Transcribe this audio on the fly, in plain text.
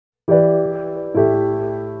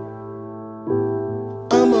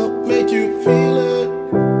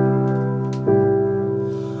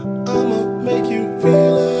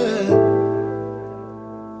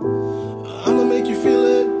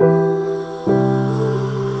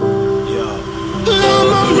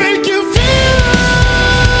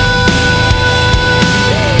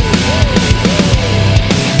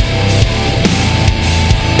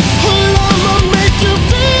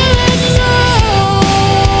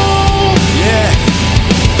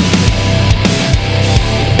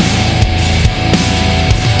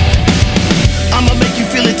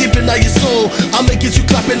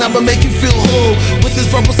and I'ma make you feel whole. With this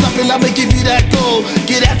verbal stopping, I'ma give you that gold.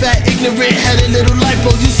 Get at that ignorant headed little lipo.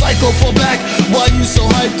 You psycho, fall back. Why you so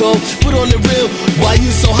hyped though? Put on the real. Why you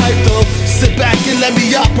so hyped though? Sit back and let me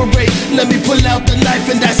operate. Let me pull out the knife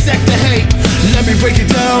and dissect the hate. Let me break it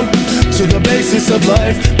down to the basis of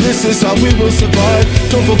life. This is how we will survive.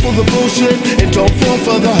 Don't fall for the bullshit and don't fall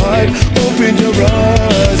for the hype. Open your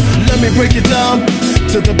eyes. Let me break it down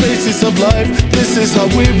to the basis of life. This is how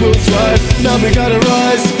we will thrive. Now we gotta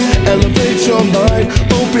rise. Elevate your mind.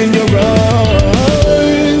 Open your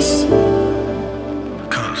eyes.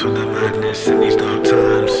 Comes with the madness in these dark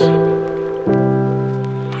times.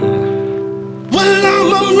 Well,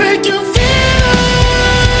 I'ma make you feel.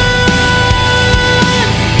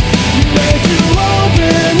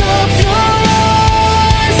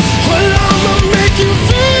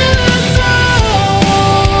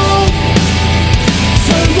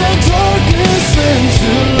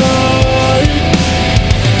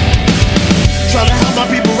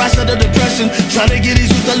 Trying to get these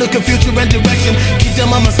youth to look at future and direction. Keep them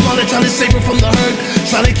on my smaller, trying to save her from the hurt.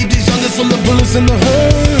 Trying to keep these youngers from the bullets and the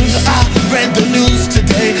hurt. I read the news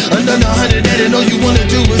today. Under 100 and all you wanna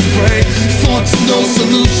do is pray. Thoughts, no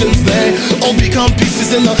solutions, they all become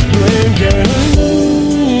pieces in the blame game.